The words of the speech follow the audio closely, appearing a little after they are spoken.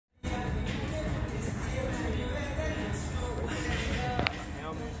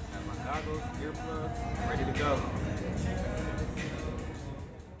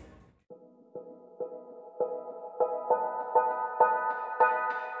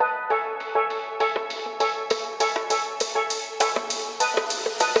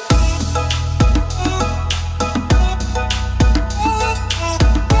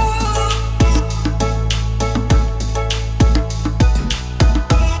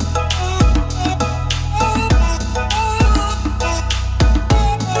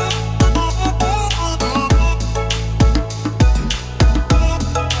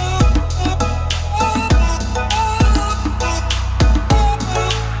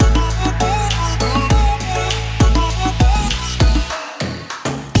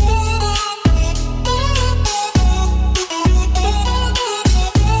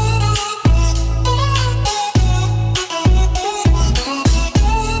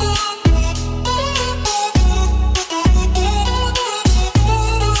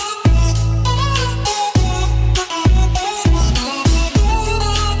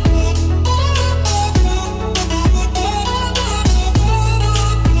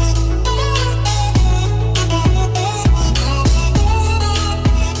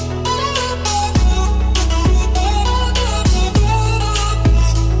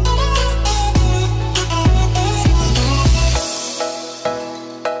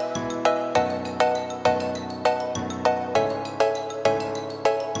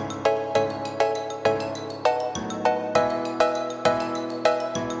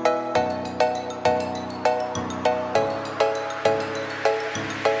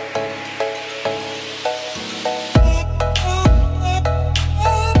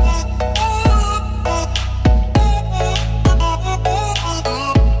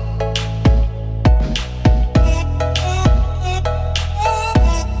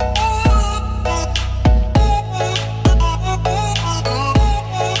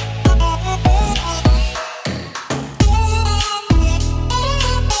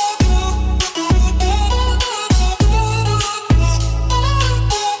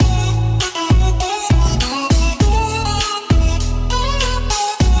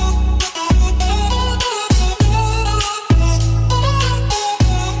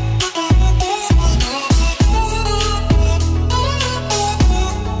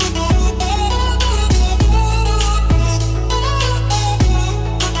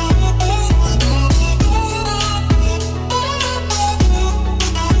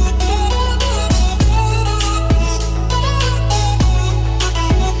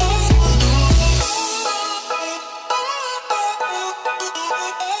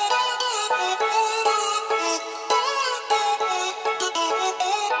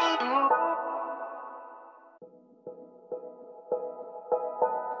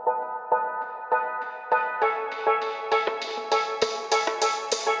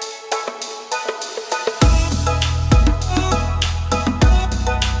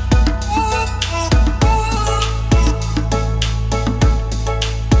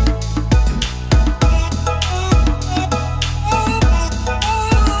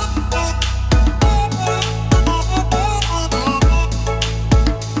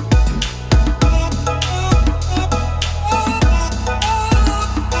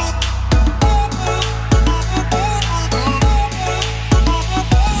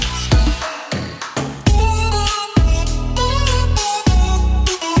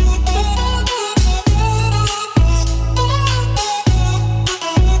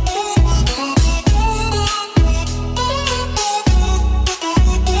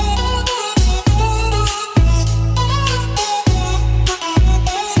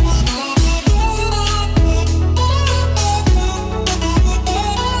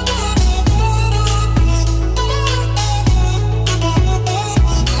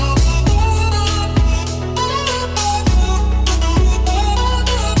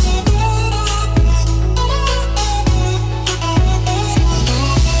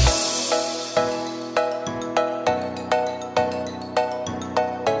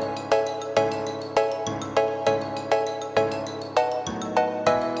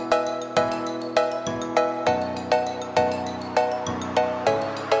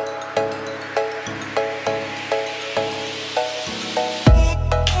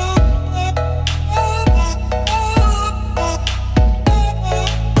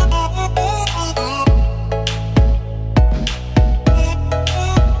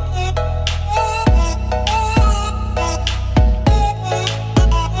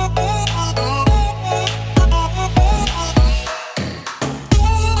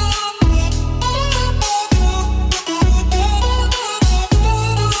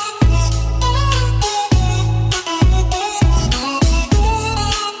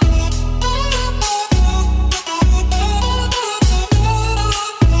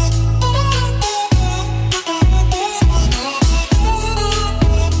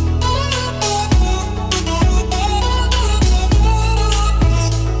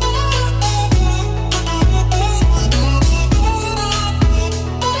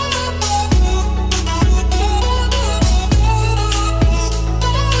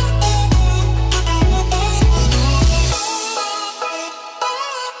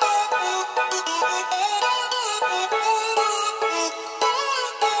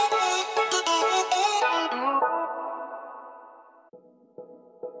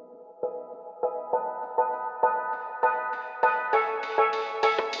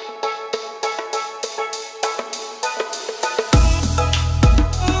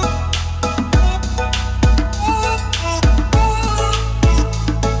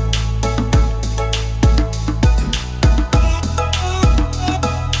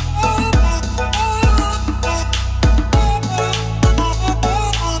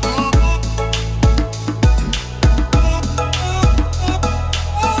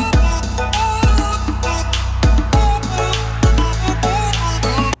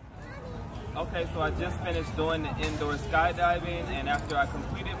finished doing the indoor skydiving, and after I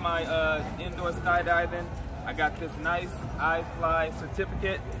completed my indoor skydiving, I got this nice iFLY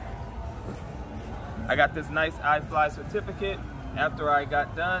certificate. After I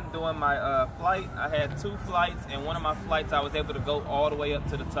got done doing my flight. I had 2 flights, and one of my flights I was able to go all the way up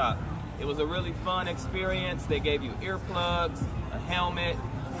to the top. It was a really fun experience. They gave you earplugs, a helmet,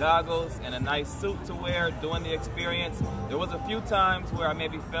 goggles, and a nice suit to wear during the experience. There was a few times where I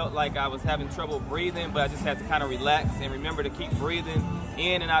maybe felt like I was having trouble breathing, but I just had to kind of relax and remember to keep breathing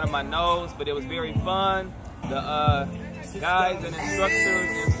in and out of my nose. But it was very fun. The guys and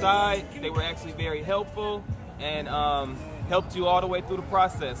instructors inside, they were actually very helpful and helped you all the way through the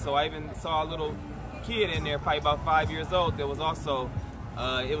process. So I even saw a little kid in there, probably about 5 years old, that was also,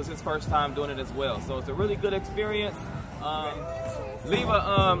 it was his first time doing it as well. So it's a really good experience. Leave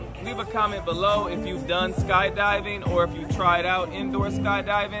a comment below if you've done skydiving or if you tried out indoor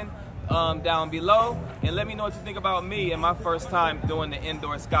skydiving down below, and let me know what you think about me and my first time doing the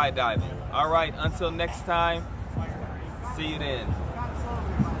indoor skydiving. All right, until next time, see you then.